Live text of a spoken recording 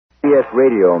CBS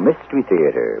Radio Mystery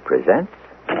Theater presents...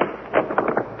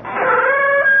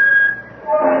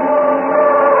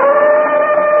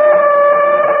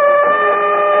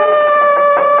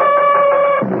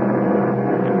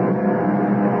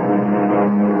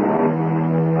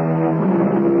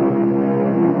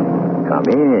 Come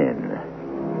in.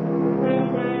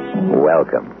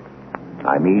 Welcome.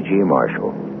 I'm E.G.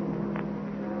 Marshall.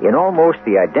 In almost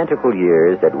the identical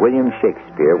years that William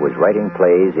Shakespeare was writing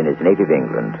plays in his native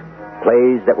England,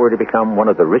 plays that were to become one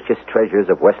of the richest treasures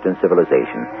of Western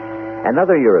civilization,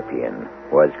 another European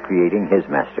was creating his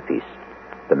masterpiece.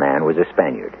 The man was a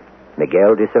Spaniard,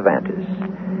 Miguel de Cervantes.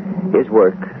 His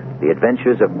work, The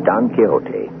Adventures of Don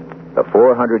Quixote, a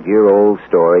 400-year-old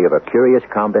story of a curious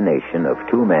combination of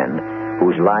two men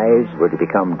whose lives were to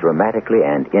become dramatically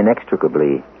and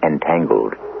inextricably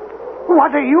entangled.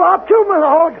 What are you up to, my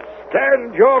lord?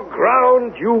 Stand your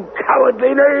ground, you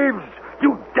cowardly knaves!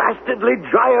 You dastardly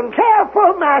giants!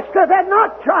 Careful, master. They're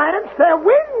not giants. They're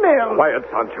windmills. Quiet,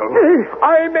 Sancho.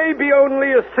 I may be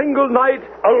only a single knight,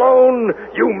 alone,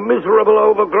 you miserable,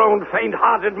 overgrown,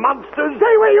 faint-hearted monsters.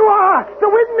 Stay where you are.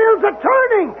 The windmills are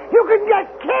turning. You can get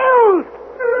killed.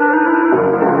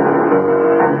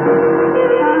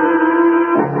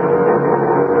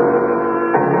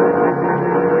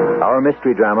 Our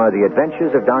mystery drama, The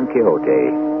Adventures of Don Quixote,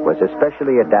 was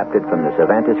especially adapted from the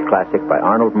Cervantes classic by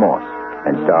Arnold Moss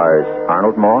and stars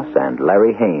Arnold Moss and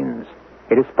Larry Haynes.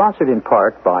 It is sponsored in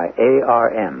part by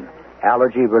ARM,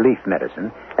 Allergy Relief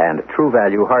Medicine, and True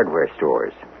Value Hardware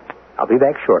Stores. I'll be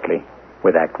back shortly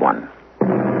with Act One.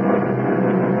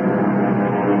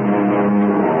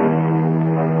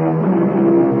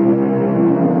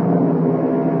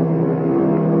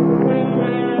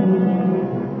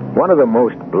 One of the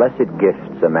most blessed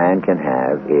gifts a man can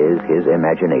have is his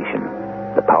imagination.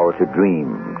 The power to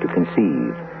dream, to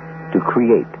conceive, to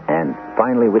create, and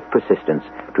finally, with persistence,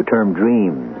 to turn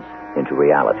dreams into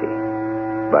reality.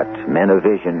 But men of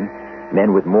vision,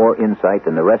 men with more insight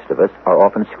than the rest of us, are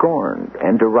often scorned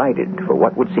and derided for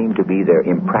what would seem to be their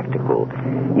impractical,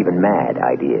 even mad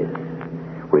ideas,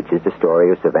 which is the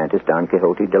story of Cervantes' Don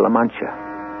Quixote de la Mancha.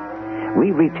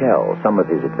 We retell some of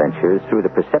his adventures through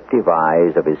the perceptive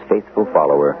eyes of his faithful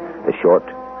follower, the short,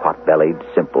 pot-bellied,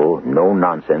 simple,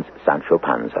 no-nonsense Sancho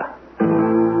Panza.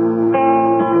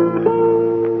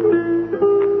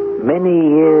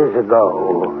 Many years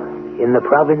ago, in the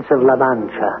province of La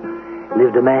Mancha,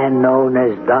 lived a man known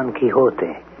as Don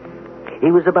Quixote. He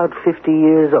was about 50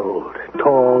 years old,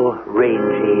 tall,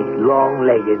 rangy,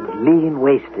 long-legged,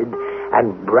 lean-waisted,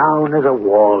 and brown as a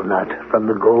walnut from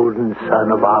the golden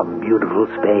sun of our beautiful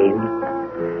Spain.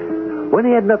 When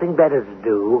he had nothing better to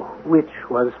do, which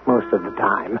was most of the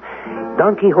time,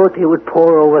 Don Quixote would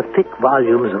pore over thick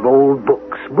volumes of old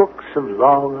books of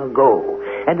long ago,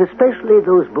 and especially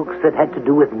those books that had to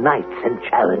do with knights and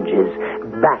challenges,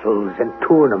 battles and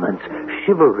tournaments,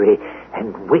 chivalry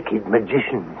and wicked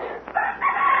magicians.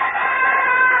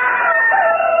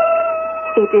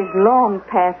 It is long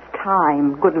past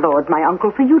time, good Lord, my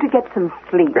uncle, for you to get some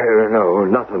sleep. No,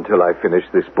 not until I finish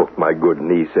this book, my good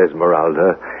niece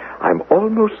Esmeralda. I'm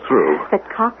almost through. The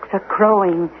cocks are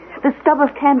crowing. The stub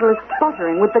of candle is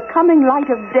sputtering with the coming light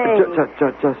of day.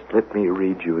 Just let me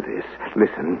read you this.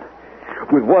 Listen.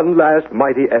 With one last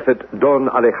mighty effort, Don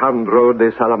Alejandro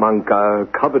de Salamanca,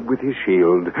 covered with his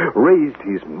shield, raised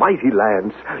his mighty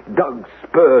lance, dug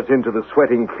spurs into the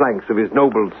sweating flanks of his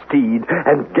noble steed,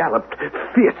 and galloped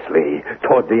fiercely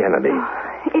toward the enemy.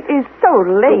 It is so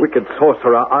late. The wicked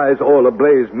sorcerer, eyes all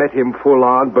ablaze, met him full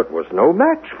on, but was no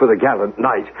match for the gallant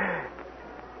knight.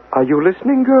 Are you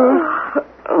listening, girl?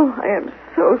 Oh, I am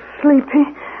so sleepy.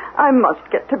 I must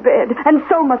get to bed, and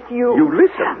so must you. You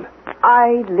listen.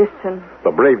 I listen. The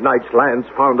brave knight's lance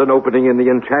found an opening in the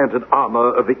enchanted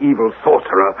armor of the evil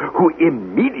sorcerer, who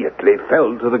immediately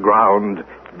fell to the ground,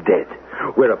 dead.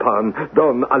 Whereupon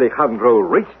Don Alejandro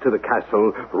raced to the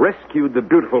castle, rescued the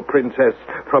beautiful princess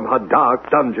from her dark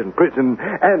dungeon prison,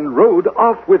 and rode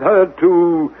off with her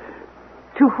to...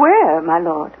 To where, my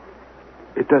lord?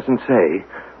 It doesn't say.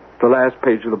 The last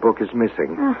page of the book is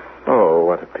missing. Oh,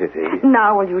 what a pity.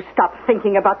 Now will you stop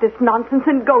thinking about this nonsense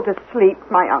and go to sleep,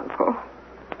 my uncle?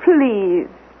 Please.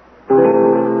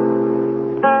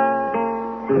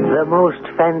 The most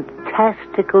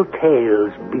fantastical tales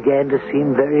began to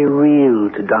seem very real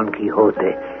to Don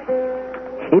Quixote.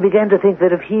 He began to think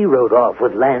that if he rode off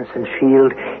with lance and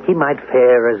shield, he might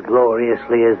fare as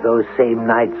gloriously as those same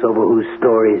knights over whose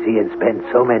stories he had spent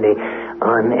so many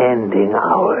unending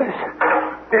hours.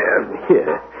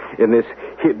 in this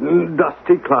hidden,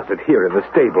 dusty closet here in the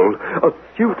stable, a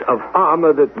suit of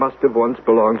armor that must have once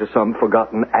belonged to some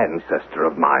forgotten ancestor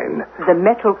of mine. The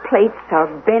metal plates are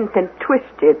bent and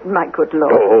twisted, my good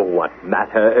lord. Oh, what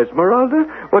matter, Esmeralda?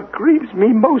 What grieves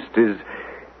me most is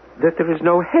that there is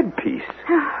no headpiece.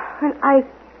 Well, I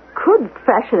could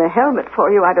fashion a helmet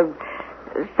for you out of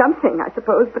something, I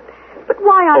suppose, but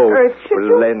why on earth should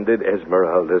you... Splendid,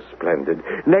 Esmeralda, splendid.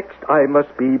 Next, I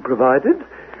must be provided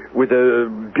with a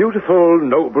beautiful,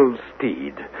 noble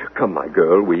steed. Come, my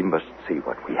girl, we must see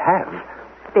what we have.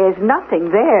 There's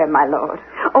nothing there, my lord.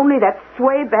 Only that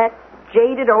sway-back,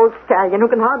 jaded old stallion who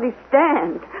can hardly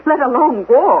stand, let alone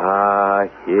walk. Ah,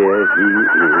 here he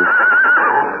is.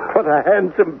 What a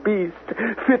handsome beast,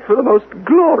 fit for the most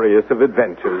glorious of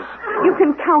adventures. You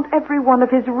can count every one of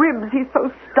his ribs. He's so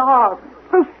starved,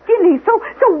 so skinny, so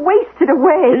wasted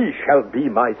away. He shall be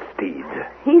my steed.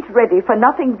 He's ready for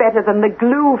nothing better than the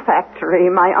glue factory,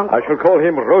 my uncle. I shall call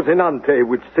him Rosinante,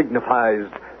 which signifies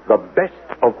the best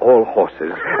of all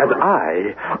horses. And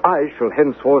I shall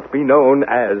henceforth be known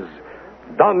as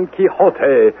Don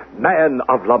Quixote, man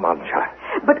of La Mancha.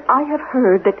 But I have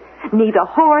heard that neither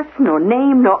horse, nor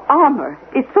name, nor armor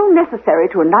is so necessary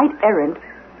to a knight-errant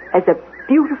as a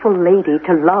beautiful lady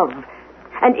to love,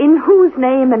 and in whose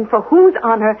name and for whose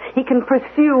honor he can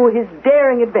pursue his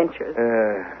daring adventures.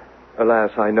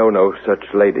 Alas, I know no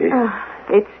such lady.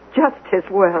 It's just his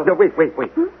world. No, wait.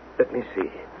 Let me see.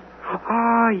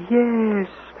 Ah, yes.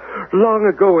 Long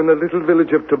ago in the little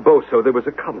village of Toboso, there was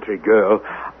a country girl.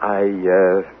 I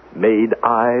made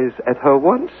eyes at her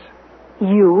once.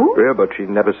 You? Yeah, but she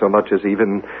never so much as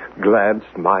even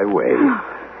glanced my way.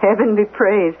 Heaven be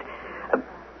praised.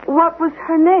 What was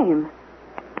her name?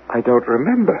 I don't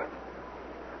remember.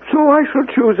 So I shall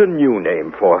choose a new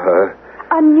name for her.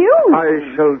 A new name? I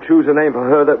shall choose a name for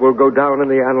her that will go down in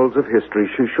the annals of history.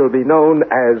 She shall be known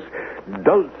as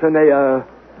Dulcinea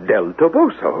del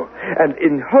Toboso. And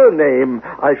in her name,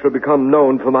 I shall become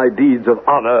known for my deeds of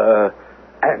honor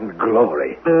and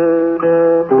glory.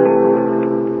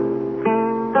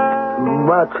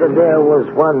 But there was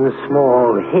one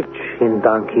small hitch in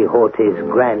Don Quixote's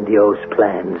grandiose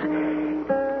plans.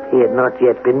 He had not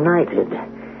yet been knighted.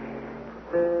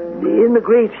 In the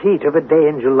great heat of a day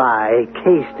in July,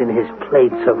 cased in his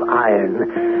plates of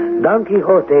iron, Don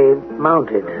Quixote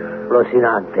mounted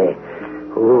Rocinante,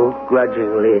 who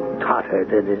grudgingly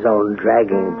tottered at his own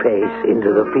dragging pace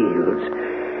into the fields.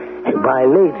 And by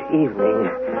late evening,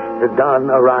 the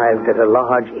Don arrived at a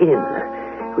large inn,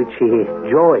 which he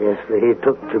joyously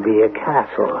took to be a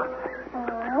castle.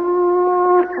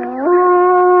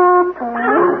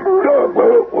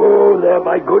 Whoa, there,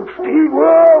 my good steed,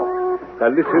 whoa! Now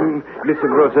listen,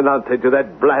 Rosinante, to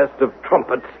that blast of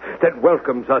trumpets that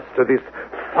welcomes us to this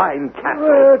fine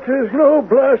castle. It is no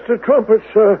blast of trumpets,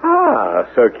 sir. Ah,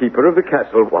 Sir Keeper of the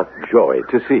castle, what joy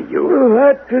to see you.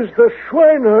 That is the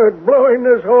swineherd blowing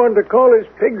his horn to call his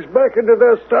pigs back into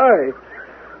their sty.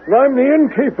 And I'm the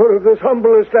innkeeper of this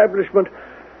humble establishment.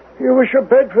 You wish a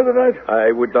bed for the night?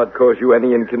 I would not cause you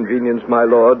any inconvenience, my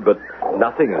lord, but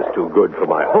nothing is too good for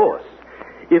my horse.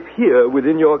 If here,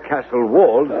 within your castle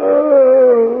walls...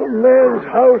 Oh, man's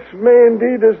house may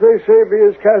indeed, as they say, be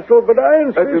his castle, but I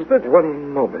insist that...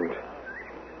 One moment.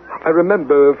 I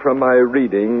remember from my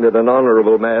reading that an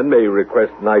honorable man may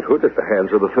request knighthood at the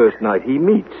hands of the first knight he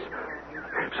meets.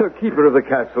 Sir Keeper of the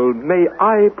castle, may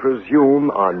I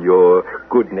presume on your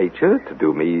good nature to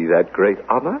do me that great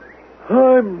honor?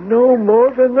 I'm no more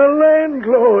than the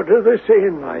landlord of this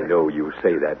inn. I know you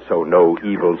say that so no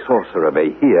evil sorcerer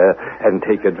may hear and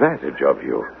take advantage of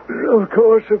you. Of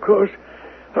course.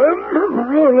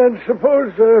 Roland,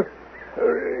 suppose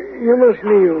you must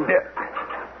kneel.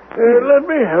 Let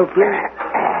me help you.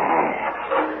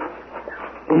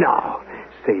 Now,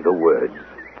 say the words.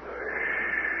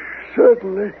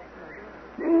 Certainly.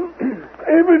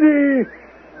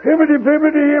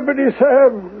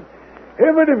 Hibbity-bibbity-hibbity-sam.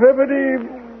 Hibbity-bibbity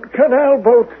canal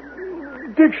boat.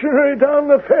 Dictionary down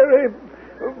the ferry.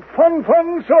 Fun,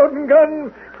 sword and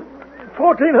gun.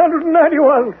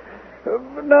 1491.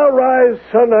 Now rise,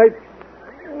 Sir Knight.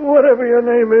 Whatever your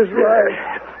name is, rise.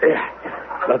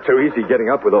 Not so easy getting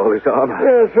up with all this armor.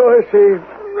 Yeah, so I see.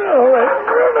 All right.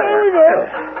 There we go.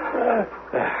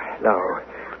 Now,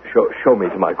 show me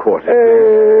to my quarters.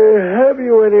 Have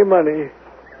you any money?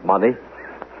 Money?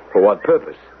 For what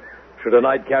purpose? Should a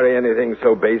knight carry anything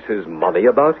so base as money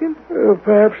about him?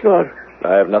 Perhaps not.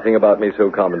 I have nothing about me so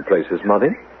commonplace as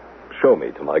money. Show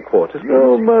me to my quarters.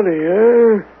 No money,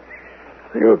 eh?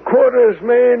 Your quarters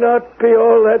may not be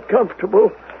all that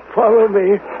comfortable. Follow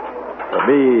me. For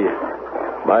me,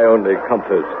 my only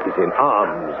comfort is in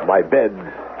arms, my bed,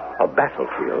 a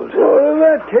battlefield. Well, in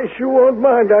that case, you won't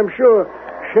mind, I'm sure,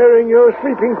 sharing your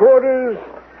sleeping quarters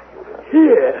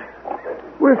here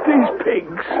with these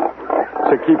pigs.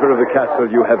 Sir Keeper of the castle,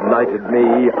 you have knighted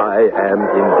me. I am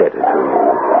indebted to you.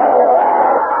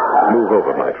 Move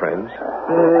over, my friends.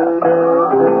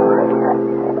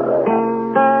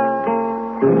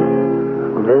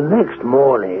 The next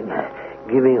morning,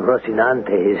 giving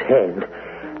Rocinante his head,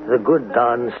 the good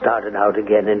Don started out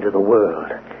again into the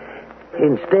world.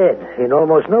 Instead, in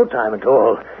almost no time at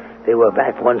all, they were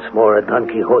back once more at Don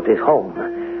Quixote's home.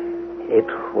 It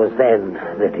was then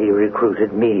that he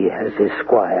recruited me as his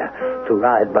squire to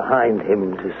ride behind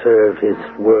him to serve his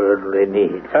worldly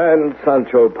needs. And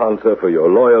Sancho Panza, for your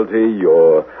loyalty,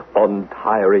 your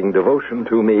untiring devotion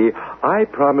to me, I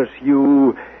promise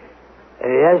you...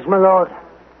 Yes, my lord?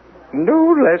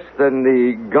 no less than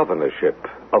the governorship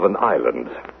of an island.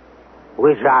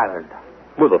 Which island?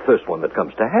 Well, the first one that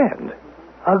comes to hand.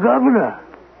 A governor.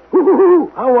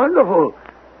 Ooh, how wonderful.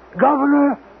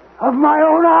 Governor of my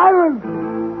own island.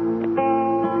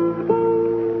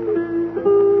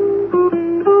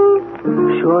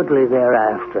 Shortly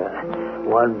thereafter,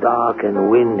 one dark and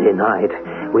windy night,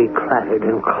 we clattered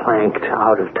and clanked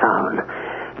out of town.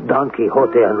 Don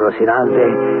Quixote and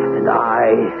Rocinante, and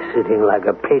I sitting like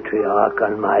a patriarch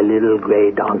on my little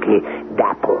gray donkey,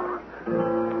 Dapple.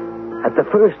 At the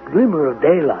first glimmer of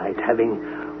daylight, having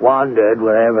wandered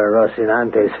wherever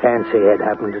Rocinante's fancy had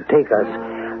happened to take us,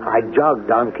 I jogged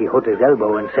Don Quixote's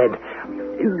elbow and said,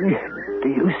 "Do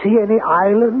you see any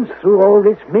islands through all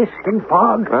this mist and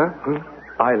fog?"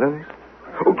 Islands?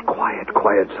 Oh,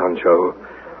 quiet, Sancho.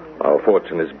 Our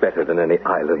fortune is better than any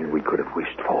island we could have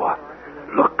wished for.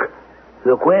 Look.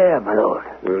 Look where, my lord?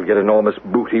 We'll get enormous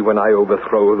booty when I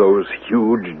overthrow those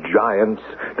huge giants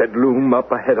that loom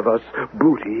up ahead of us.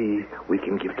 Booty we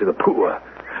can give to the poor.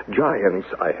 Giants,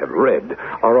 I have read,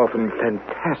 are often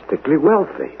fantastically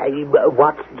wealthy.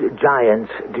 What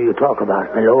giants do you talk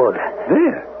about, my lord?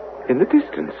 There, in the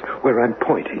distance, where I'm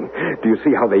pointing. Do you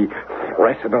see how they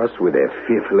threaten us with their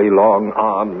fearfully long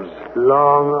arms?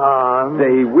 Long arms?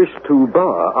 They wish to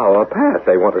bar our path.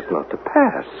 They want us not to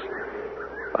pass.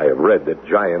 I have read that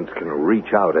giants can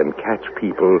reach out and catch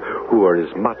people who are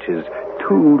as much as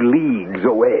 2 leagues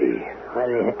away. Well,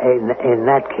 in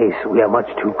that case, we are much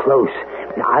too close.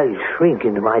 I'll shrink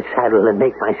into my saddle and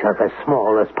make myself as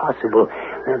small as possible.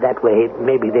 That way,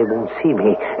 maybe they won't see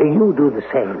me. You do the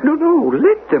same. No,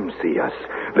 let them see us.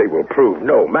 They will prove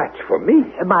no match for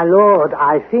me. My lord,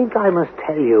 I think I must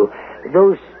tell you,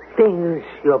 those things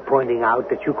you're pointing out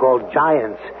that you call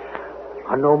giants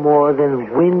are no more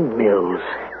than windmills.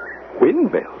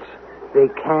 Windmills? They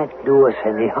can't do us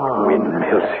any harm.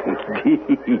 Windmills,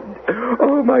 indeed.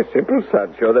 Oh, my simple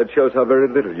Sancho, that shows how very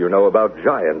little you know about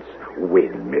giants.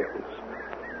 Windmills.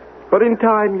 But in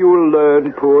time you'll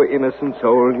learn, poor innocent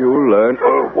soul, you'll learn.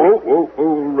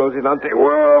 Oh, Rocinante,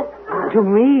 whoa! To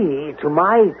me, to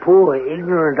my poor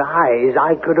ignorant eyes,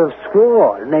 I could have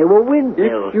sworn they were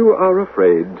windmills. If you are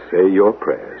afraid, say your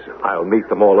prayers. I'll meet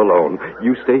them all alone.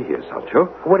 You stay here, Sancho.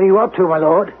 What are you up to, my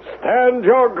lord? Stand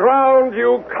your ground,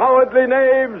 you cowardly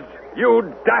knaves! You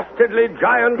dastardly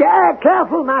giants! Yeah,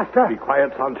 careful, master. Be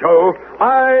quiet, Sancho.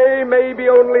 I may be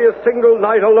only a single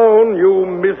knight alone, you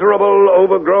miserable,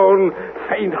 overgrown,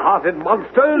 faint-hearted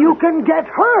monsters. You can get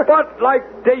hurt. But like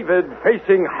David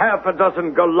facing half a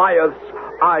dozen Goliaths,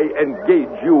 I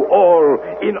engage you all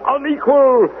in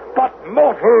unequal but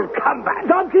mortal combat.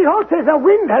 Don Quixote, the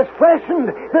wind has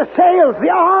freshened. The sails, the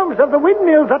arms of the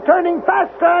windmills are turning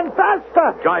faster and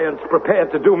faster. Giants, prepare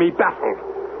to do me battle.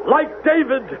 Like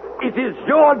David, it is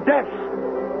your death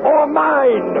or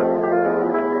mine.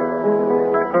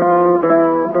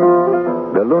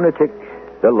 The lunatic,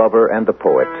 the lover, and the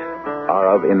poet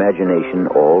are of imagination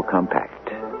all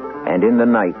compact. And in the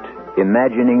night,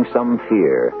 imagining some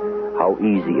fear, how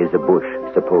easy is a bush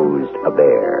supposed a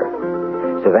bear.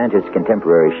 Cervantes'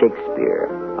 contemporary Shakespeare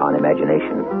on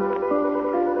imagination.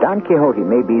 Don Quixote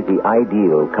may be the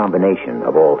ideal combination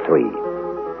of all three.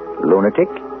 Lunatic,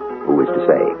 who is to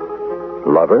say?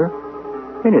 Lover,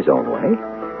 in his own way.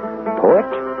 Poet,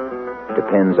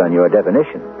 depends on your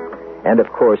definition. And, of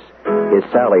course, his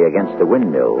sally against the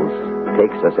windmills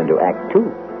takes us into Act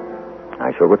 2.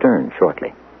 I shall return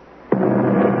shortly.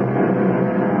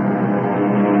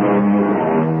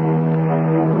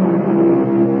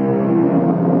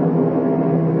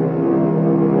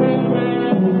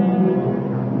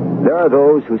 There are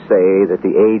those who say that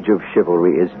the age of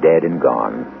chivalry is dead and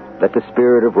gone, that the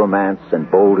spirit of romance and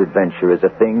bold adventure is a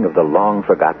thing of the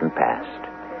long-forgotten past.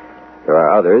 There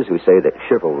are others who say that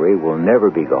chivalry will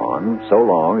never be gone so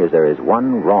long as there is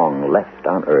one wrong left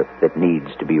on earth that needs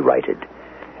to be righted.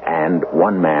 and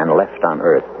one man left on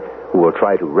Earth who will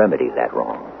try to remedy that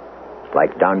wrong.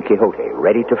 Like Don Quixote,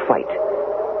 ready to fight,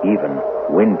 even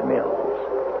windmills.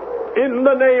 In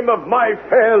the name of my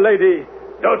fair lady,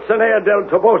 Dulcinea del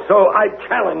Toboso, I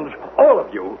challenge all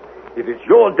of you. It is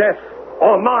your death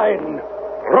or mine.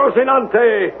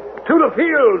 Rocinante, to the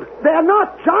field. They're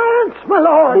not giants, my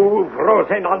lord. Move,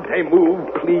 Rocinante,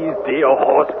 move. Please, dear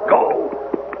horse, go.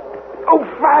 Oh,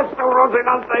 faster,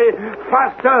 Rocinante,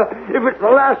 faster, if it's the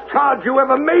last charge you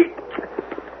ever make.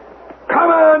 Come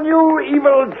on, you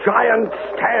evil giant,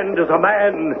 stand as a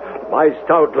man. My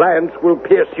stout lance will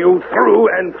pierce you through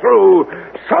and through.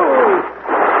 So,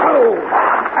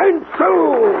 and so.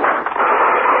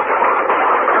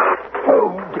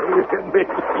 Oh, dear me.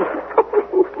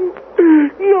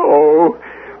 No,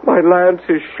 my lance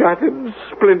is shattered and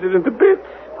splintered into bits.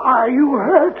 Are you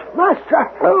hurt, master?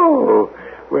 Oh,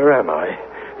 where am I?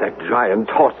 That giant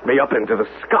tossed me up into the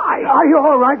sky. Are you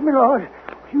all right, my lord?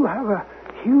 You have a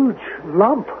huge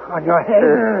lump on your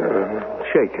head.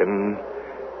 Shaken,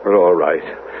 but all right.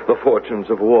 The fortunes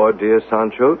of war, dear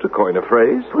Sancho, to coin a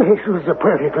phrase. It was a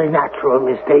perfectly natural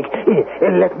mistake.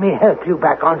 Let me help you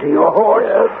back onto your horse.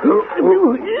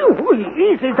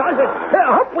 Easy, does it?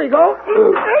 Up we go.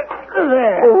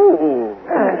 There. Oh,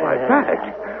 my back.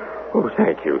 Oh,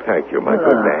 thank you, my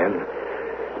good man.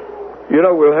 You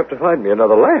know, we'll have to find me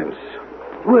another lance.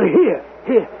 Well,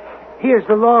 here's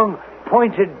the long,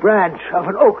 pointed branch of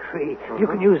an oak tree. You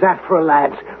can use that for a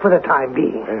lance for the time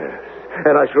being. Yes.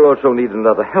 And I shall also need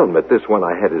another helmet. This one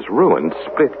I had is ruined,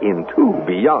 split in two,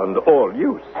 beyond all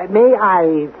use. May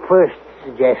I first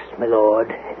suggest, my lord,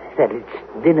 that it's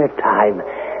dinner time.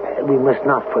 We must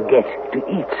not forget to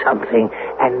eat something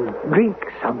and drink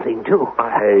something, too.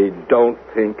 I don't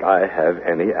think I have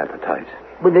any appetite.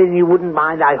 Well, then you wouldn't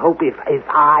mind, I hope, if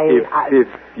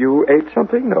you ate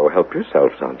something? No, help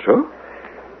yourself, Sancho.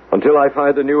 Until I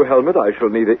find a new helmet, I shall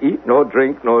neither eat nor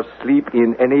drink nor sleep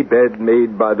in any bed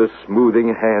made by the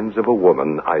smoothing hands of a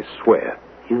woman, I swear.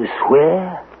 You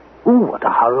swear? Ooh, what a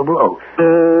horrible oath.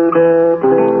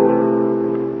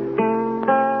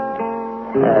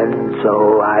 And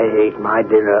so I ate my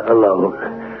dinner alone.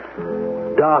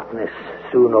 Darkness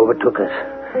soon overtook us.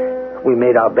 We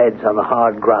made our beds on the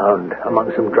hard ground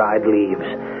among some dried leaves.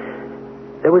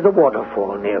 There was a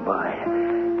waterfall nearby.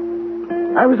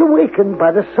 I was awakened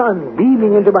by the sun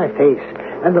beaming into my face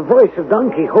and the voice of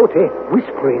Don Quixote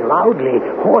whispering loudly,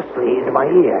 hoarsely into my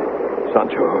ear.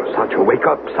 Sancho, wake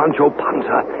up. Sancho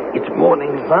Panza. It's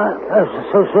morning.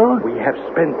 So soon? We have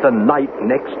spent the night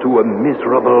next to a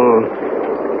miserable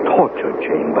torture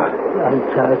chamber.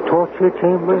 Torture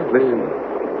chamber? Listen.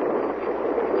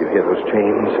 You hear those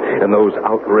chains and those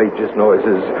outrageous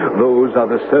noises? Those are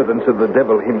the servants of the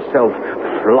devil himself,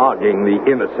 flogging the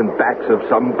innocent backs of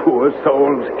some poor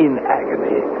souls in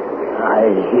agony.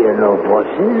 I hear no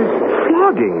voices.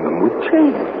 Flogging them with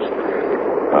chains.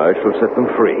 I shall set them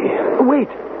free.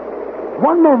 Wait.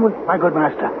 One moment, my good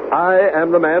master. I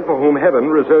am the man for whom heaven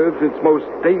reserves its most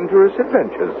dangerous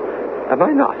adventures. Am I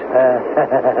not?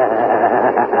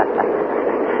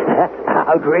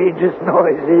 Outrageous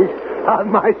noises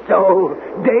on my soul.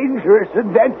 Dangerous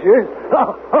adventures.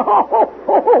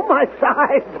 Oh, my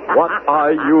sides. What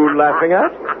are you laughing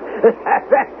at?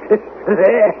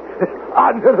 There,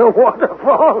 under the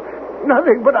waterfall,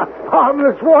 nothing but a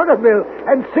harmless watermill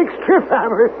and 6 trip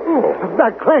hammers. Oh.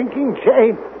 That clanking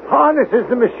chain harnesses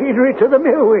the machinery to the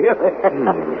mill wheel.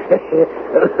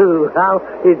 How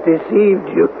it deceived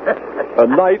you. A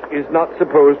knight is not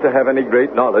supposed to have any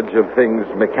great knowledge of things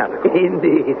mechanical.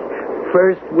 Indeed.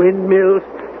 First windmills,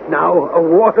 now a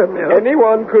watermill.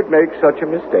 Anyone could make such a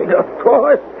mistake. Of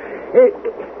course.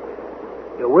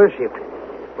 Your worship.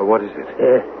 Well, what is it?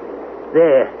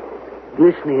 There,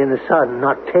 glistening in the sun,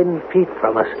 not 10 feet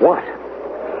from us. What?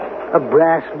 A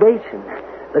brass basin.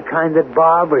 The kind that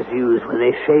barbers use when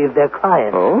they shave their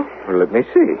clients. Oh? Well, let me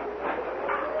see.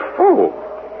 Oh,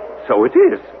 so it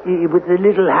is. With a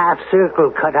little half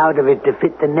circle cut out of it to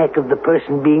fit the neck of the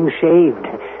person being shaved.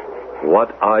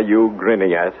 What are you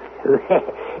grinning at?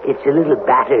 It's a little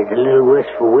battered, a little worse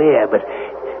for wear, but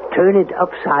turn it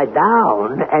upside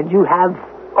down and you have...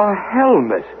 A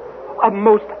helmet. A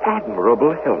most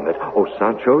admirable helmet. Oh,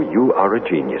 Sancho, you are a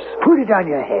genius. Put it on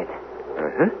your head.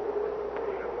 Uh-huh.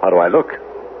 How do I look?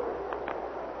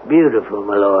 Beautiful,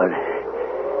 my lord.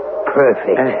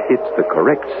 Perfect. And it's the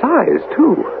correct size,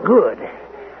 too. Good.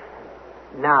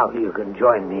 Now you can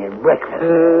join me in breakfast.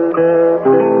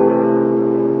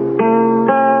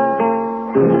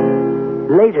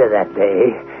 Later that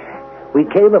day, we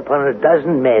came upon a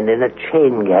dozen men in a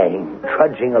chain gang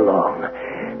trudging along,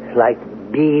 like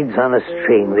beads on a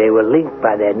string. They were linked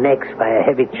by their necks by a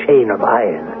heavy chain of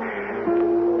iron.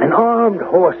 An armed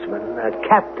horseman, a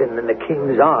captain in the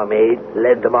king's army,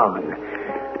 led them on.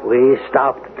 We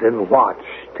stopped and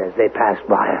watched as they passed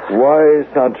by us. Why,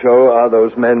 Sancho, are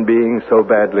those men being so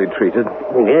badly treated?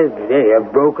 Yes, they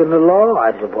have broken the law,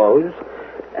 I suppose,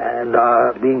 and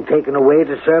are being taken away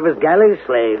to serve as galley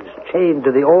slaves, chained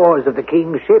to the oars of the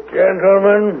king's ship.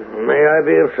 Gentlemen, may I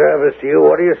be of service to you?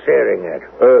 What are you staring at?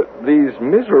 These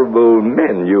miserable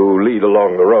men you lead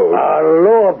along the road. Are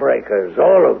lawbreakers,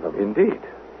 all of them. Indeed.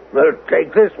 Well,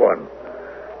 take this one.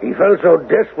 He fell so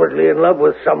desperately in love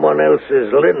with someone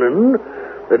else's linen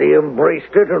that he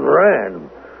embraced it and ran.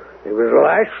 He was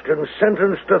lashed and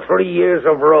sentenced to 3 years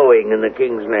of rowing in the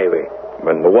king's navy.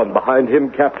 And the one behind him,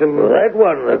 Captain? That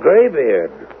one, the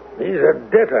graybeard. He's a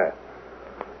debtor.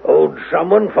 Owed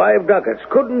someone 5 ducats.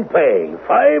 Couldn't pay.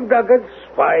 5 ducats,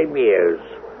 5 years.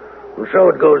 And so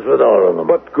it goes with all of them.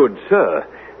 But, good sir,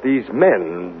 these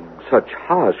men, such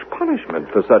harsh punishment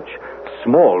for such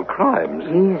small crimes.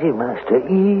 Easy, master,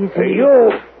 easy.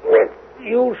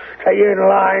 You stay in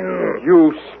line.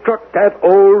 You struck that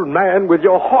old man with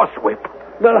your horsewhip.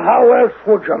 Well, how else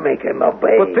would you make him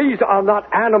obey? But these are not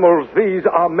animals. These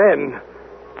are men.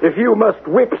 If you must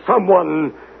whip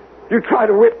someone, you try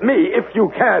to whip me if you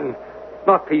can.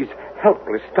 Not these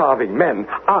helpless, starving men.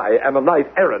 I am a knight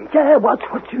errant. Yeah, what's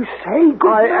what you say, good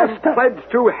I master? am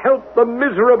pledged to help the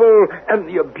miserable and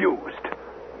the abused.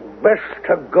 Best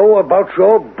to go about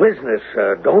your business,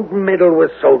 sir. Don't meddle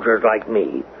with soldiers like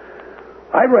me.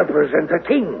 I represent a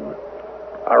king.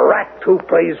 A rat who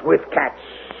plays with cats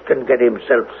can get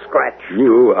himself scratched.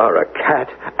 You are a cat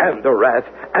and a rat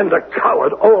and a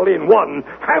coward all in one.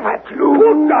 Have at you.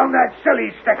 Put down that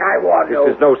silly stick, I warn you.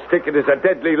 This is no stick. It is a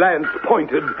deadly lance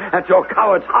pointed at your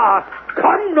coward's heart.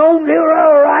 Come no nearer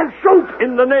or I'll shoot.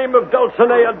 In the name of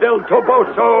Dulcinea del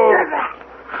Toboso.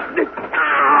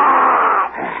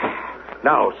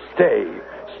 Now stay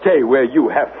where you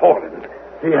have fallen.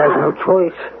 He has no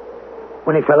choice.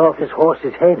 When he fell off his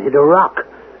horse's head, hit a rock.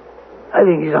 I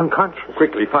think he's unconscious.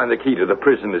 Quickly find the key to the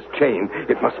prisoner's chain.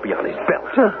 It must be on his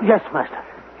belt. Yes, master.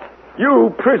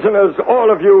 You prisoners,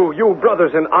 all of you, you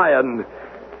brothers in iron,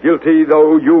 guilty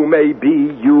though you may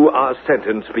be, you are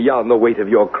sentenced beyond the weight of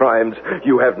your crimes.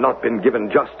 You have not been given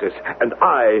justice, and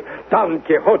I, Don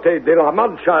Quixote de la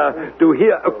Mancha, do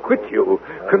here acquit you.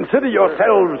 Consider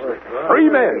yourselves free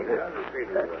men.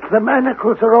 The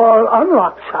manacles are all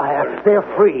unlocked, sire.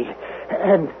 They're free.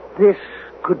 And this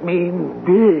could mean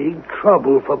big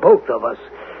trouble for both of us.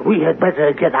 We had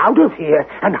better get out of here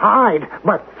and hide,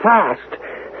 but fast.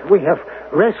 We have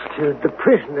rescued the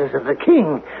prisoners of the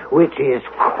king, which is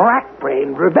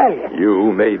crack-brained rebellion.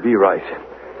 You may be right.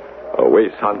 Away,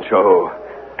 Sancho,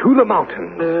 to the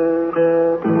mountains.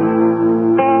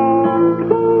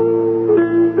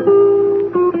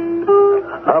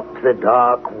 Up the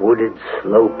dark, wooded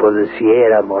slope of the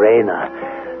Sierra Morena,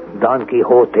 Don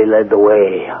Quixote led the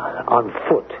way on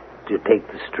foot to take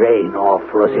the strain off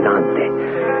Rocinante.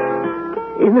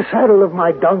 In the saddle of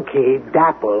my donkey,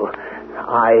 Dapple,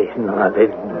 I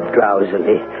nodded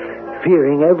drowsily,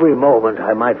 fearing every moment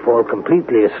I might fall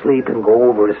completely asleep and go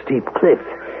over a steep cliff.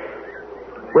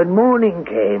 When morning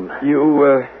came...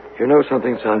 You know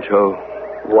something, Sancho?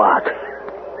 What?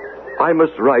 I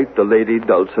must write the Lady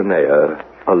Dulcinea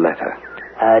a letter.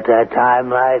 At a time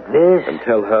like this? And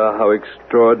tell her how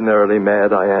extraordinarily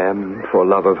mad I am for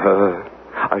love of her.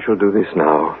 I shall do this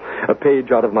now. A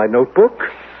page out of my notebook.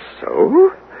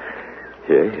 So...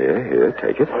 Here,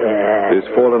 take it.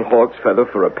 This fallen hawk's feather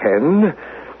for a pen.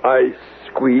 I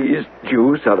squeezed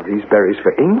juice out of these berries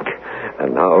for ink.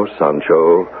 And now,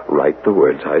 Sancho, write the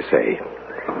words I say.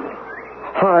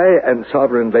 High and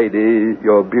sovereign lady,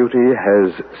 your beauty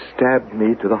has stabbed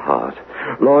me to the heart.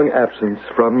 Long absence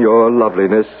from your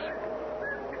loveliness.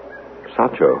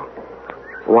 Sancho,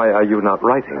 why are you not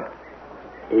writing?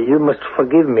 You must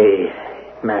forgive me,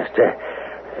 master.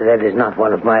 That is not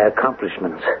one of my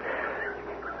accomplishments.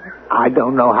 I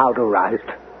don't know how to write.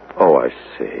 Oh, I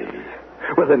see.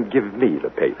 Well, then give me the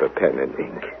paper, pen, and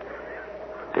ink.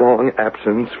 Long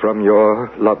absence from your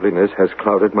loveliness has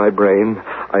clouded my brain.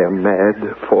 I am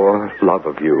mad for love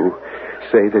of you.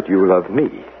 Say that you love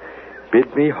me.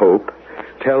 Bid me hope.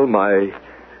 Tell my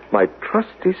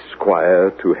trusty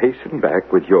squire to hasten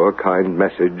back with your kind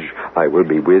message. I will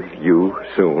be with you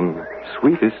soon.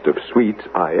 Sweetest of sweets,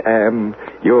 I am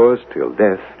yours till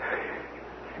death,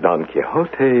 Don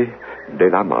Quixote de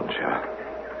la Mancha.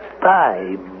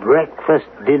 By breakfast,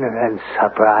 dinner, and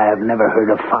supper, I have never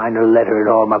heard a finer letter in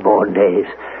all my born days.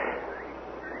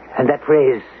 And that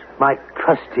phrase, my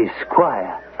trusty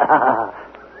squire.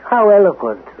 How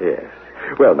eloquent. Yes.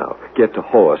 Well, now, get to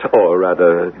horse, or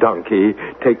rather donkey,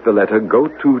 take the letter, go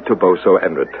to Toboso,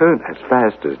 and return as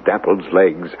fast as Dapple's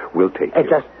legs will take you.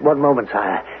 Just one moment,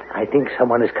 sire. I think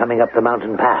someone is coming up the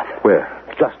mountain path. Where?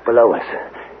 Just below us.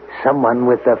 Someone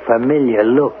with a familiar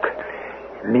look.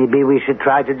 Maybe we should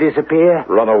try to disappear?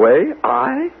 Run away?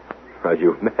 I? Are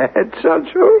you mad,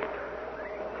 Sancho?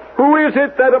 Who is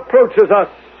it that approaches us?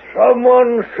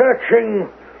 Someone searching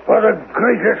for the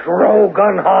greatest rogue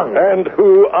unhung. And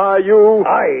who are you?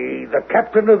 I, the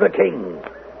captain of the king,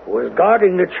 who is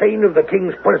guarding the chain of the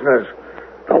king's prisoners,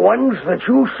 the ones that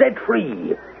you set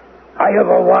free. I have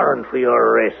a warrant for your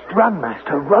arrest. Run,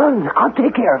 master, run. I'll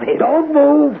take care of him. Don't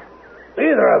move,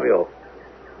 either of you.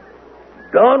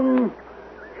 Don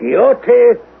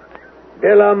Quixote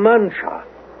de la Mancha,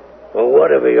 or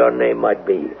whatever your name might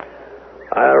be.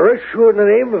 I arrest you in the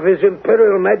name of His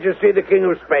Imperial Majesty the King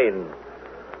of Spain.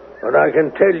 And I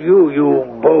can tell you,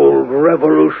 you bold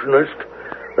revolutionist,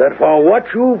 that for what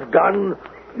you've done,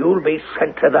 you'll be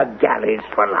sent to the galleys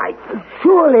for life.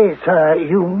 Surely, sir,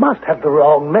 you must have the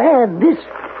wrong man. This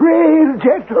frail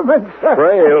gentleman, sir.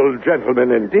 Frail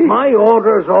gentleman, indeed. My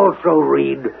orders also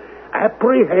read,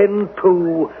 apprehend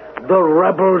to the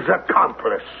rebel's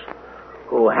accomplice,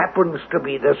 who happens to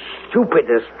be the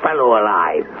stupidest fellow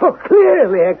alive. Oh,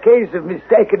 clearly a case of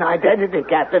mistaken identity,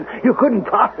 Captain. You couldn't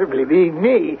possibly be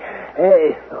me.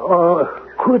 Or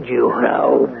could you?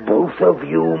 Now, both of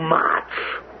you march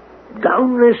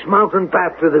down this mountain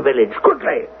path to the village,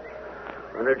 quickly.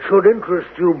 And it should interest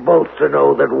you both to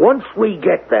know that once we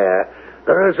get there,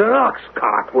 there is an ox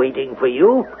cart waiting for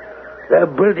you. They're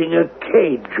building a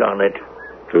cage on it.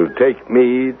 To take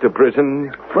me to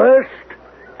prison? First,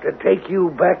 to take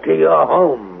you back to your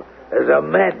home as a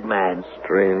madman.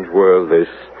 Strange world, this.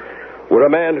 Where a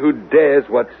man who dares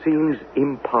what seems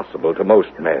impossible to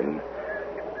most men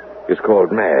is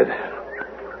called mad.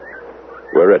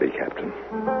 We're ready, Captain.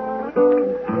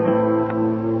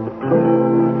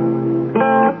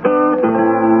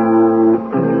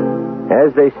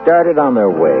 As they started on their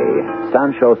way,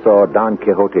 Sancho saw Don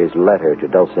Quixote's letter to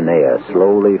Dulcinea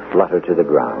slowly flutter to the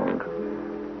ground.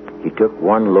 He took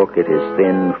one look at his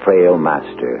thin, frail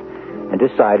master and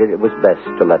decided it was best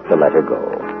to let the letter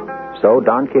go. So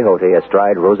Don Quixote,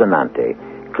 astride Rocinante,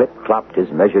 clip-clopped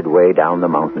his measured way down the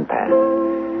mountain path.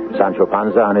 Sancho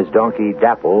Panza on his donkey,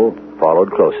 Dapple,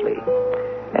 followed closely.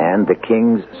 And the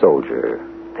king's soldier,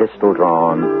 pistol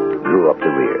drawn, drew up the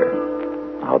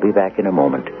rear. I'll be back in a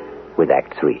moment with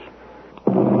Act 3.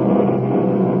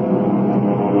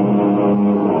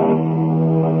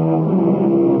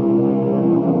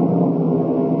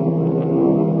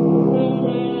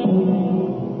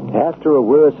 After a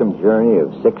wearisome journey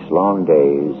of 6 long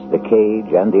days, the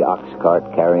cage and the ox cart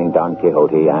carrying Don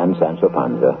Quixote and Sancho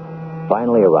Panza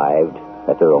finally arrived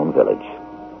at their own village.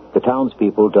 The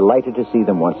townspeople, delighted to see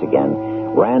them once again,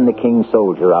 ran the king's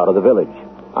soldier out of the village,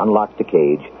 unlocked the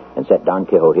cage, and set Don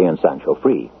Quixote and Sancho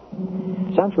free.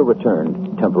 Sancho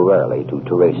returned temporarily to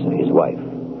Teresa, his wife,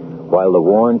 while the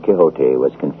worn Quixote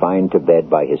was confined to bed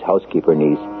by his housekeeper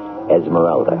niece,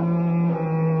 Esmeralda.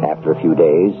 After a few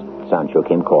days, Sancho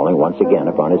came calling once again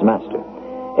upon his master.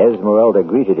 Esmeralda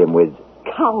greeted him with,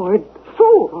 Coward,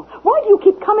 fool! Why do you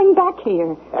keep coming back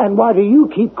here? And why do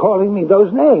you keep calling me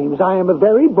those names? I am a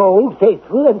very bold,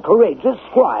 faithful, and courageous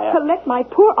squire. To let my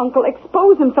poor uncle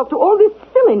expose himself to all this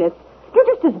silliness.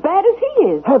 You're just as bad as he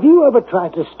is. Have you ever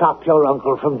tried to stop your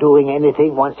uncle from doing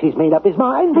anything once he's made up his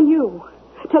mind? And you,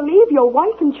 to leave your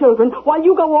wife and children while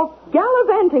you go off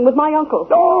gallivanting with my uncle.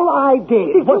 All I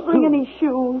did Did was you bring any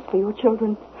shoes for your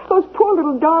children? Those poor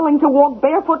little darlings to walk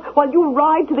barefoot while you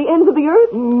ride to the ends of the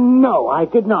earth? No, I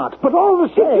did not. But all the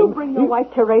same... Did you bring your wife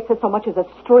Teresa so much as a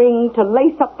string to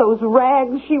lace up those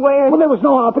rags she wears? Well, there was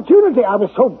no opportunity. I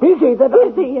was so busy that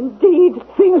Busy, indeed.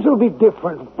 Things will be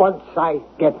different once I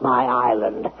get my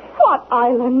island. What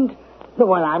island? The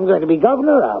one I'm going to be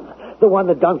governor of. The one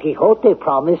that Don Quixote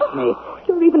promised me.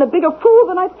 You're even a bigger fool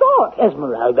than I thought.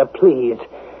 Esmeralda, please.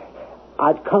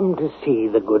 I've come to see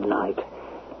the good knight.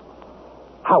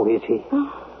 How is he?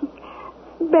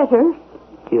 Better.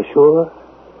 You sure?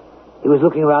 He was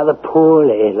looking rather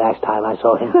poorly last time I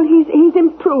saw him. Well, he's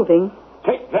improving.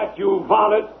 Take that, you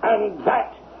varlet, and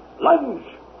that. Lunge,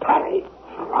 parry,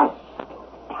 thrust.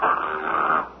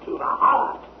 To the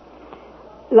heart.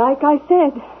 Like I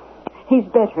said, he's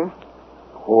better.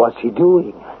 What's he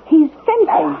doing? He's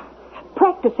fencing.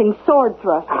 Practicing sword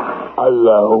thrusts.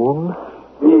 Alone?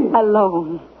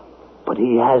 Alone. But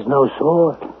he has no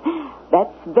sword.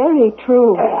 That's very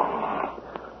true.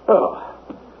 Oh,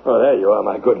 there you are,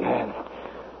 my good man.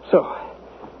 So,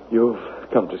 you've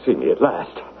come to see me at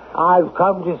last. I've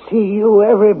come to see you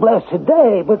every blessed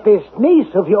day, but this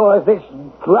niece of yours, this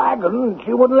dragon,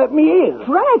 she wouldn't let me in.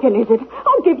 Dragon, is it?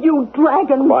 I'll give you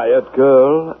dragon. Quiet,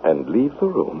 girl, and leave the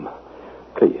room.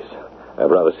 Please. I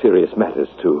have rather serious matters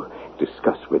to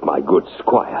discuss with my good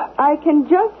squire. I can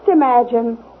just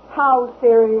imagine how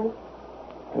serious.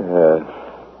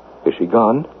 Is she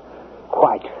gone?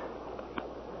 Quite.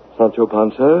 Sancho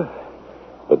Panza,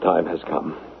 the time has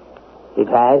come. It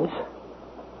has?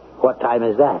 What time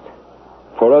is that?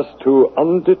 For us to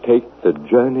undertake the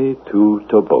journey to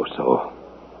Toboso.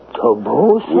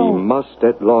 Toboso? We must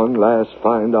at long last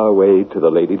find our way to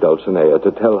the Lady Dulcinea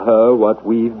to tell her what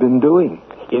we've been doing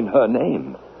in her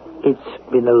name.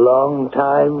 It's been a long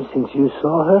time since you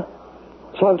saw her?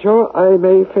 Sancho, I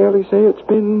may fairly say it's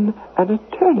been an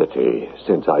eternity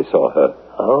since I saw her.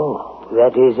 Oh,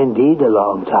 that is indeed a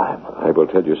long time. I will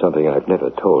tell you something I've never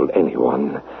told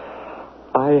anyone.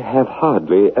 I have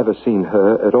hardly ever seen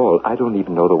her at all. I don't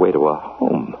even know the way to her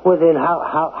home. Well, then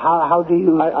how do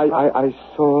you... I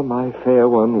saw my fair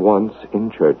one once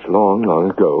in church long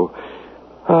ago.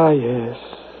 Ah, yes.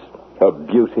 Her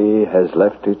beauty has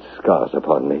left its scars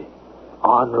upon me.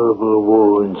 Honorable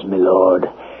wounds, my lord.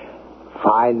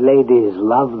 Fine ladies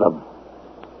love them.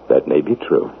 That may be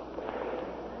true.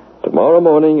 Tomorrow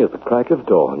morning at the crack of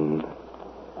dawn,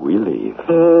 we leave.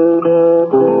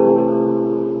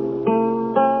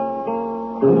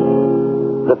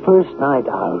 The first night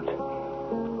out,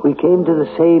 we came to the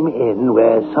same inn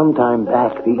where sometime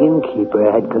back the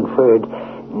innkeeper had conferred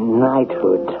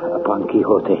knighthood upon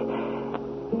Quixote.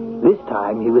 This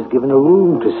time he was given a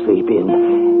room to sleep in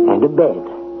and a bed.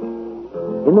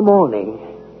 In the morning,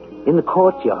 in the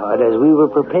courtyard, as we were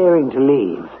preparing to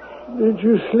leave... Did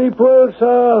you sleep well,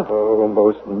 sir? Oh,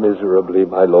 most miserably,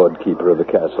 my lord keeper of the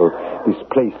castle. This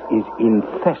place is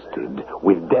infested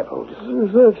with devils.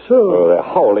 Is that so? Oh, their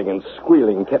howling and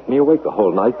squealing kept me awake the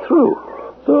whole night through.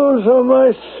 Those are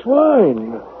my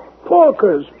swine.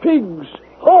 Porkers, pigs,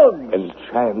 hogs.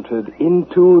 Enchanted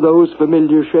into those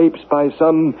familiar shapes by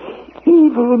some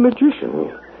evil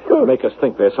magician. Make us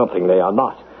think they're something they are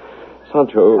not.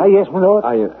 Sancho. Yes, my lord.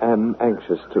 I am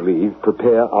anxious to leave.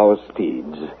 Prepare our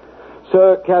steeds.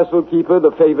 Sir Castle Keeper,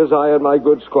 the favors I and my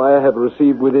good squire have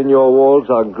received within your walls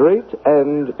are great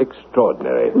and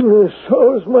extraordinary.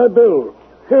 So's my bill.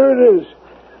 Here it is.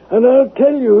 And I'll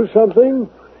tell you something.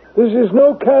 This is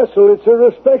no castle. It's a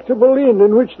respectable inn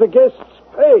in which the guests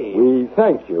pay. We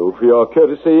thank you for your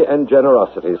courtesy and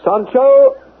generosity.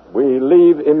 Sancho, we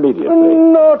leave immediately.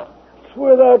 Not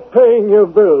without paying your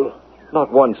bill. Not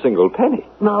one single penny.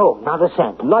 No, not a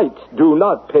cent. Knights do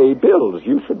not pay bills.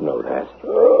 You should know that.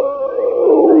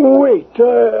 Wait.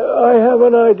 I have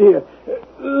an idea.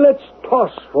 Let's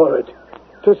toss for it.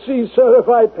 To see, sir, if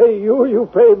I pay you, you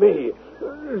pay me.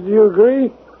 Do you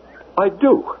agree? I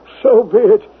do. So be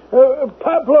it.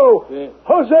 Pablo,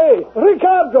 Jose,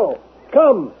 Ricardo,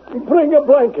 come, bring a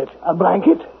blanket. A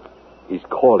blanket? He's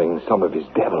calling some of his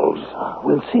devils.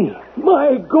 We'll see.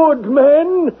 My good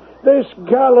men, this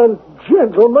gallant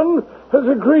gentleman has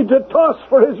agreed to toss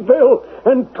for his bill,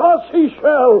 and toss he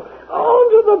shall.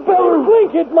 Onto the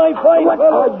blanket, my fine What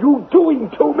fellow. are you doing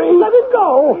to me? Let it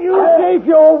go. You gave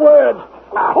your word.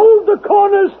 Hold the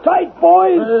corners tight,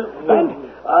 boys. And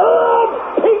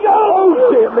up he goes. Oh,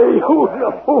 dear me.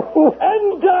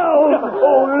 And down.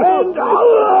 And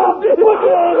up again.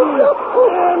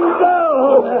 And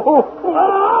down. Up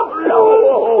to the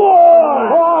floor.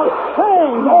 For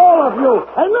shame, all of you.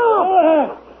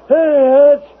 Enough.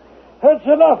 That's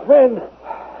enough, men.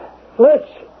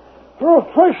 Let's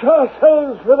refresh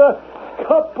ourselves with a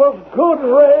cup of good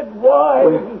red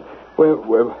wine.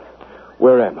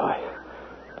 Where am I?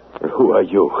 Who are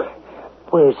you?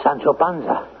 Where's Sancho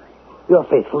Panza? Your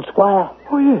faithful squire.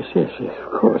 Oh, yes,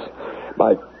 of course.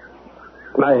 My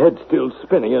head's still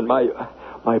spinning and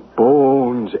my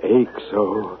bones ache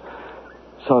so.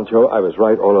 Sancho, I was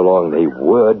right all along. They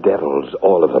were devils,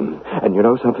 all of them. And you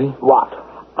know something? What?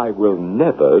 I will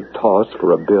never toss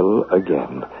for a bill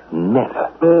again. Never.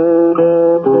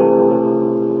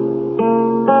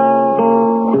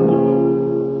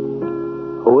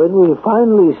 When we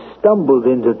finally stumbled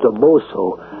into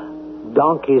Toboso,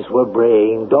 donkeys were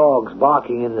braying, dogs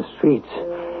barking in the streets.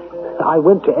 I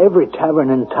went to every tavern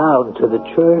in town, to the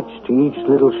church, to each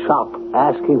little shop,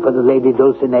 asking for the Lady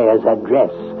Dulcinea's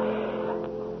address.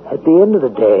 At the end of the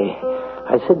day,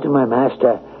 I said to my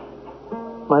master,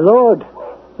 "My lord,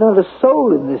 not a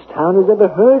soul in this town has ever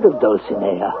heard of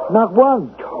Dulcinea. Not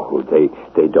one." Oh,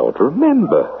 they don't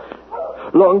remember.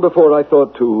 Long before I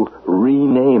thought to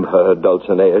rename her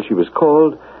Dulcinea, she was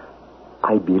called,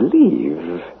 I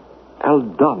believe,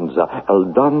 Aldonza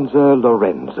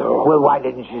Lorenzo. Well, why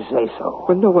didn't you say so?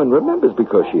 Well, no one remembers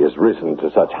because she has risen to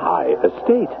such high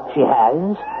estate. She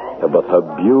has? But her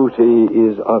beauty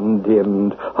is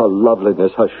undimmed, her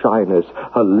loveliness, her shyness,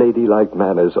 her ladylike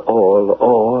manners,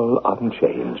 all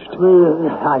unchanged. Well,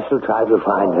 I shall try to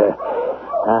find her.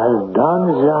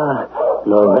 Aldonza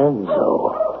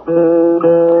Lorenzo.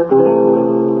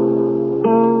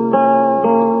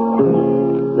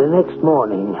 The next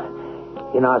morning,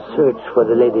 in our search for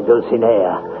the Lady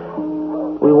Dulcinea,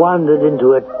 we wandered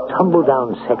into a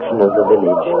tumble-down section of the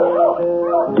village.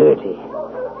 Dirty.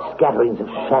 Scatterings of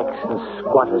shacks and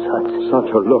squatters' huts.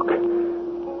 Sancho, look.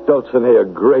 Dulcinea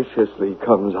graciously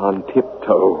comes on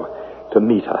tiptoe to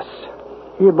meet us.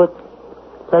 Yeah, but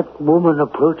that woman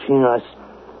approaching us,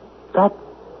 that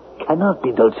cannot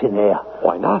be Dulcinea.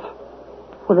 Why not?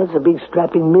 Well, that's a big,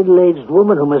 strapping, middle-aged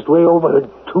woman who must weigh over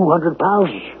 200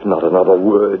 pounds. Not another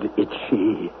word. It's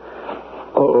she.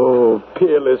 Oh,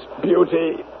 peerless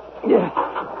beauty.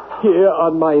 Here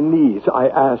on my knees, I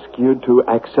ask you to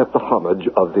accept the homage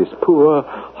of this poor,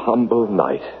 humble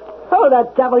knight. Who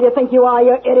the devil you think you are,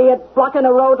 you idiot, blocking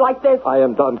a road like this? I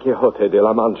am Don Quixote de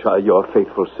la Mancha, your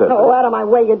faithful servant. Oh, out of my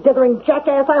way, you dithering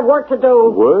jackass. I have work to do.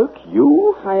 Work?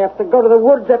 You? I have to go to the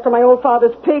woods after my old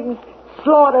father's pigs,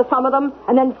 slaughter some of them,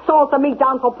 and then salt the meat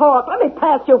down for pork. Let me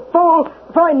pass, you fool,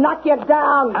 before I knock you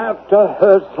down. After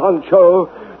her, Sancho.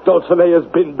 Dulcinea's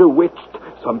been bewitched.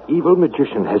 Some evil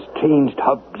magician has changed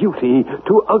her beauty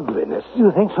to ugliness.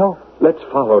 You think so? Let's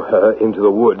follow her into the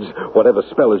woods. Whatever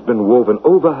spell has been woven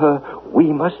over her,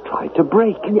 we must try to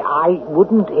break. I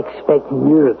wouldn't expect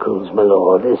miracles, my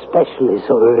lord, especially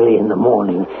so early in the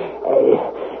morning.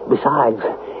 Besides,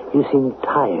 you seem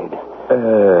tired.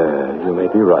 You may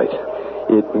be right.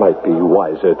 It might be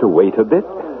wiser to wait a bit.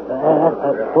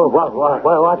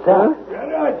 What's that?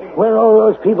 Where are all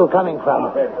those people coming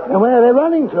from? And where are they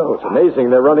running to? It's amazing.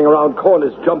 They're running around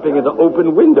corners, jumping into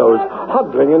open windows,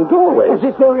 huddling in doorways. As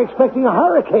if they were expecting a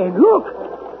hurricane. Look!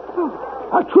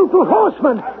 A troop of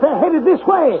horsemen. They're headed this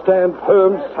way. Stand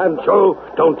firm, Sancho.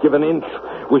 Don't give an inch.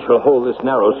 We shall hold this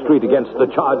narrow street against the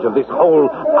charge of this whole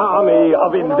army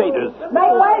of invaders.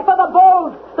 Make way for the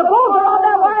bulls. The bulls are on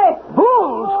their way.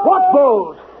 Bulls? What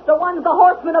bulls? The ones the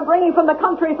horsemen are bringing from the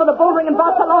country for the bull ring in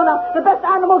Barcelona. The best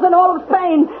animals in all of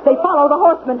Spain. They follow the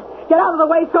horsemen. Get out of the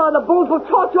way, sir, or the bulls will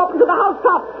toss you up into the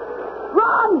housetop.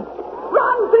 Run!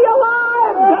 Run for your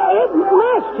lives!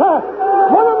 Master!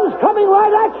 One of them's coming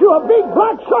right at you, a big,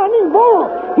 black, shining bull.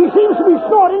 He seems to be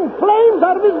snorting flames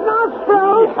out of his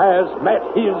nostrils. He has met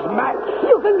his match.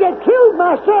 You can get killed,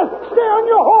 Master. Stay on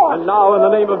your horse. And now, in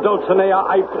the name of Dulcinea,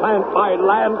 I plant my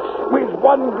lance with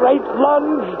one great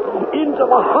lunge into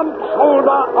the humped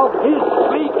shoulder of his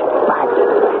sleek back.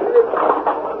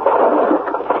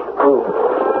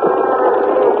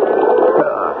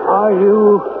 Are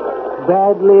you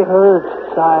badly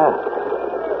hurt, sire?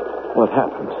 What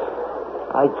happened?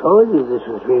 I told you this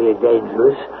was really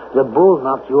dangerous. The bull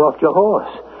knocked you off your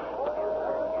horse.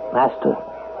 Master,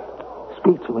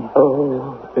 speak to me.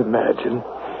 Oh, imagine.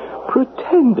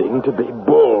 Pretending to be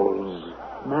bulls.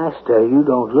 Master, you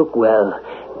don't look well.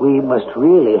 We must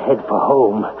really head for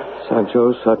home.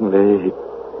 Sancho, suddenly,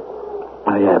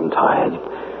 I am tired.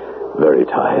 Very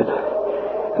tired.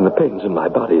 And the pains in my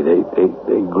body, they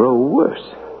grow worse.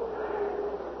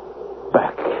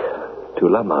 Back to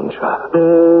La Mancha.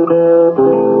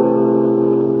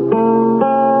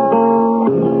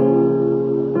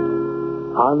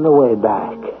 On the way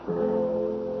back,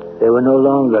 there were no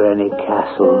longer any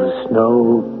castles,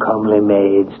 no comely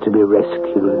maids to be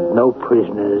rescued, no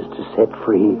prisoners to set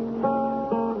free.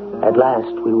 At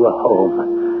last we were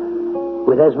home.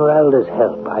 With Esmeralda's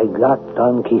help, I got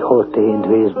Don Quixote into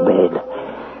his bed.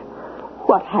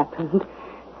 What happened?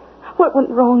 What went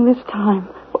wrong this time?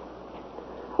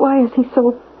 Why is he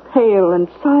so pale and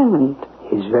silent?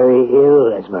 He's very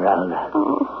ill, Esmeralda.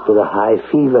 Oh. With a high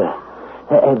fever.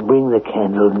 Bring the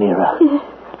candle nearer.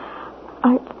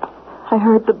 I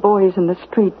heard the boys in the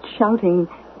street shouting,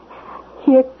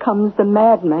 "Here comes the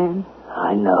madman."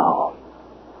 I know.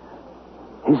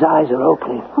 His eyes are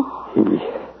opening.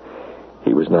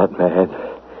 He was not mad.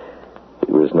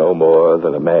 He was no more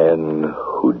than a man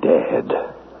who dared.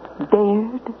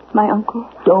 Dared, my uncle?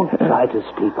 Don't try to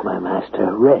speak, my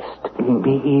master. Rest.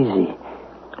 Be easy.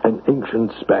 An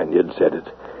ancient Spaniard said it.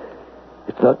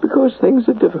 It's not because things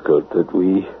are difficult that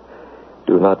we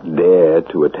do not dare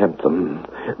to attempt them.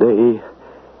 They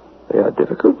are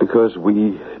difficult because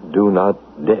we do not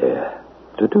dare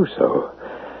to do so.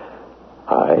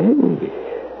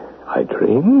 I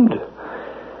dreamed.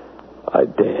 I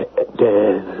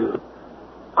dared.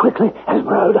 Quickly,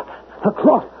 Esmeralda. the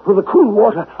clot with the cool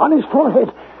water on his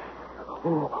forehead.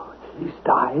 Oh, he's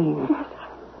dying. Yes,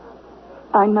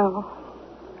 I know.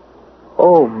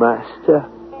 Oh, Master,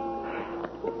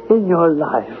 in your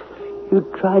life, you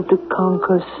tried to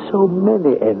conquer so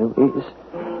many enemies,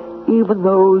 even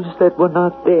those that were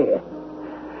not there.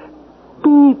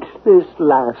 Beat this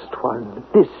last one,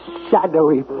 this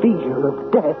shadowy figure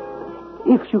of death,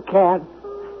 if you can.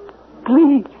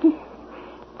 Please.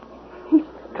 He's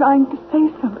trying to say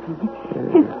something.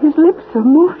 His lips are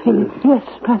moving. Yes,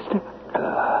 Master.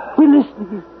 We're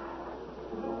listening.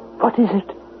 What is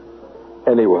it?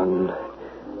 Anyone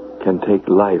can take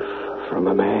life from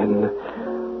a man,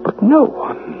 but no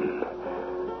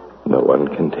one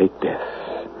can take death.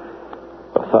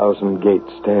 1,000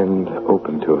 gates stand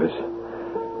open to us.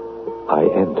 I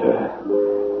enter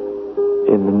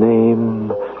in the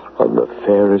name of the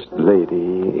fairest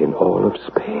lady in all of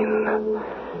Spain,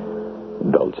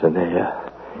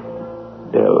 Dulcinea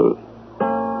del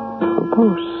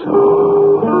Toboso.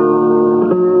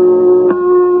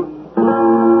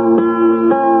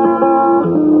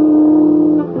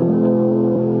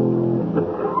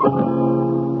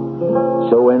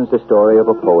 So ends the story of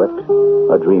a poet,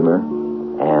 a dreamer,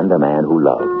 and a man who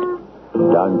loved,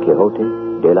 Don Quixote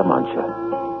de la Mancha.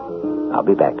 I'll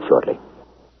be back shortly.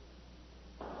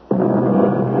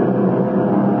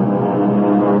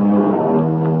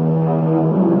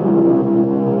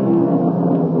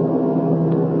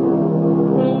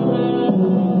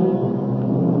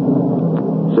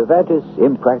 Cervantes'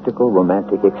 impractical,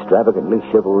 romantic, extravagantly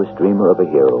chivalrous dreamer of a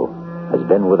hero has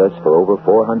been with us for over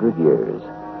 400 years.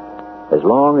 As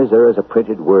long as there is a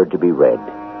printed word to be read,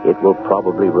 it will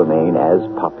probably remain as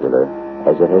popular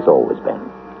as it has always been.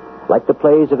 Like the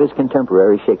plays of his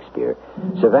contemporary Shakespeare,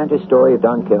 Cervantes' story of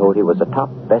Don Quixote was a top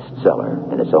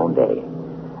bestseller in its own day.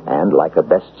 And like a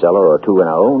bestseller or two in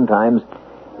our own times,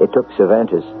 it took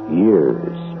Cervantes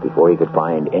years before he could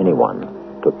find anyone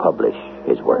to publish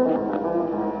his work.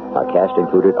 Our cast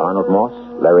included Arnold Moss,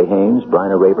 Larry Haynes,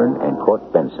 Bryna Rayburn, and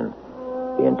Court Benson.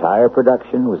 The entire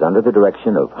production was under the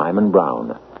direction of Hyman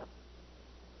Brown.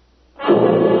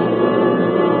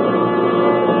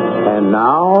 And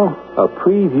now, a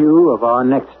preview of our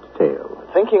next tale.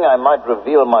 Thinking I might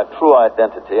reveal my true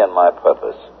identity and my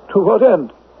purpose. To what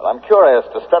end? Well, I'm curious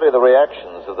to study the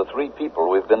reactions of the three people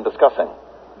we've been discussing.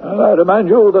 I remind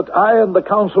you that I and the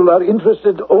council are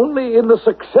interested only in the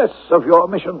success of your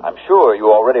mission. I'm sure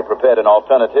you already prepared an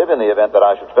alternative in the event that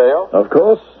I should fail. Of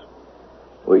course.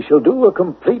 We shall do a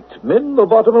complete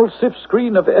min-lobotomal sift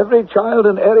screen of every child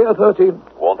in Area 13.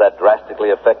 Won't that drastically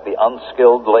affect the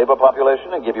unskilled labor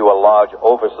population and give you a large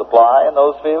oversupply in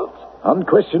those fields?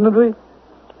 Unquestionably.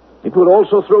 It would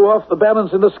also throw off the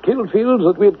balance in the skilled fields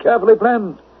that we had carefully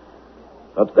planned.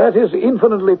 But that is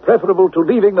infinitely preferable to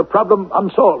leaving the problem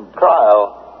unsolved.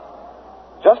 Cryle,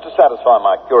 just to satisfy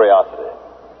my curiosity,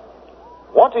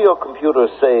 what do your computers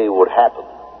say would happen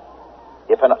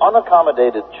if an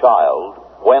unaccommodated child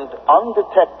went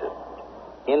undetected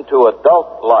into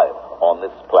adult life on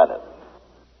this planet?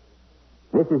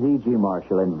 This is E.G.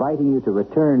 Marshall inviting you to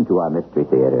return to our Mystery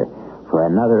Theater for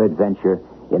another adventure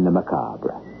in the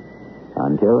macabre.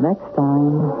 Until next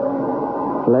time,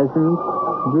 pleasant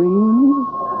dreams.